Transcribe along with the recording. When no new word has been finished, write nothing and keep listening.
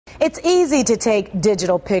It's easy to take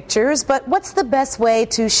digital pictures, but what's the best way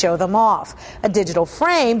to show them off? A digital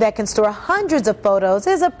frame that can store hundreds of photos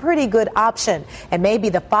is a pretty good option, and maybe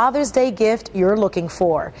the Father's Day gift you're looking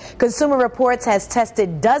for. Consumer Reports has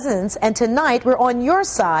tested dozens, and tonight we're on your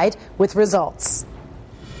side with results.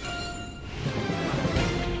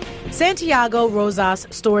 Santiago Rosas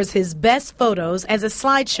stores his best photos as a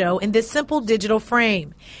slideshow in this simple digital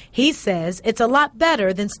frame. He says it's a lot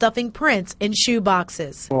better than stuffing prints in shoe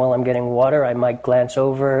boxes. While I'm getting water, I might glance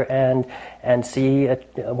over and see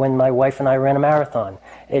when my wife and I ran a marathon.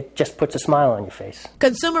 It just puts a smile on your face.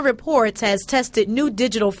 Consumer Reports has tested new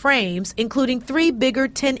digital frames, including 3 bigger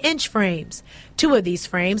 10-inch frames. 2 of these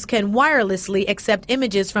frames can wirelessly accept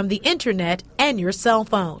images from the internet and your cell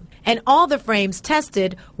phone. And all the frames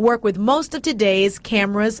tested work with most of today's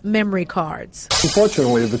cameras' memory cards.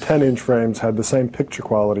 Unfortunately, the 10-inch frames had the same picture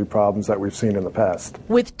quality problems that we've seen in the past.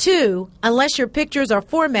 With 2, unless your pictures are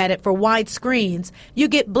formatted for wide screens, you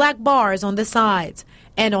get black bars on the sides.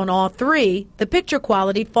 And on all 3, the picture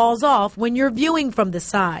quality falls off when you're viewing from the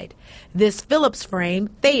side. This Philips frame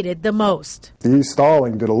faded the most. The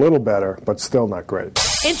e-stalling did a little better, but still not great.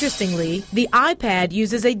 Interestingly, the iPad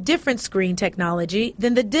uses a different screen technology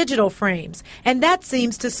than the digital frames, and that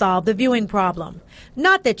seems to solve the viewing problem.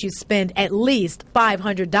 Not that you spend at least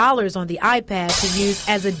 $500 on the iPad to use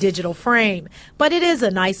as a digital frame, but it is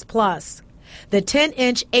a nice plus. The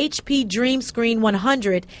 10-inch HP Dream Screen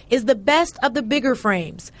 100 is the best of the bigger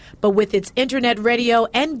frames, but with its internet radio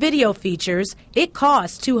and video features, it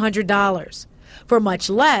costs $200. For much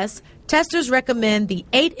less, testers recommend the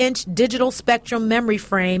 8-inch Digital Spectrum Memory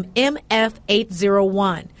Frame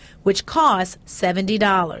MF801, which costs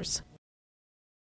 $70.